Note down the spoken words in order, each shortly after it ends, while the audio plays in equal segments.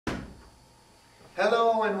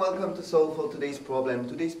Hello and welcome to Solve for today's problem.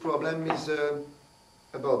 Today's problem is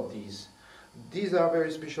about these. These are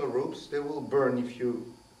very special ropes. They will burn if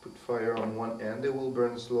you put fire on one end. They will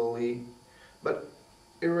burn slowly but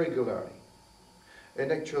irregularly.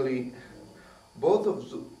 And actually both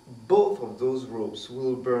of those ropes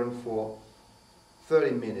will burn for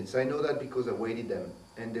 30 minutes. I know that because I weighted them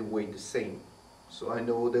and they weigh the same. So I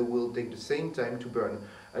know they will take the same time to burn.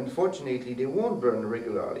 Unfortunately, they won't burn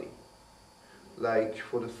regularly. Like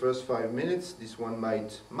for the first 5 minutes, this one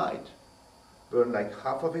might burn like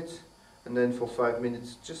half of it, and then for 5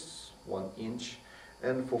 minutes just 1 inch,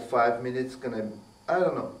 and for 5 minutes I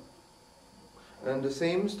don't know. And the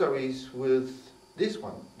same stories with this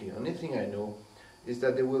one. The only thing I know is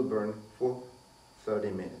that they will burn for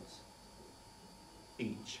 30 minutes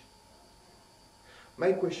each.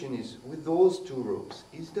 My question is, with those two ropes,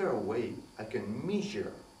 is there a way I can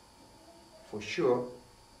measure for sure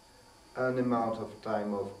an amount of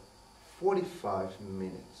time of 45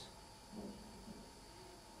 minutes?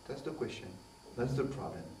 That's the question. That's the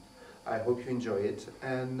problem. I hope you enjoy it,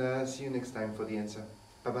 and see you next time for the answer.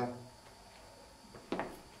 Bye bye.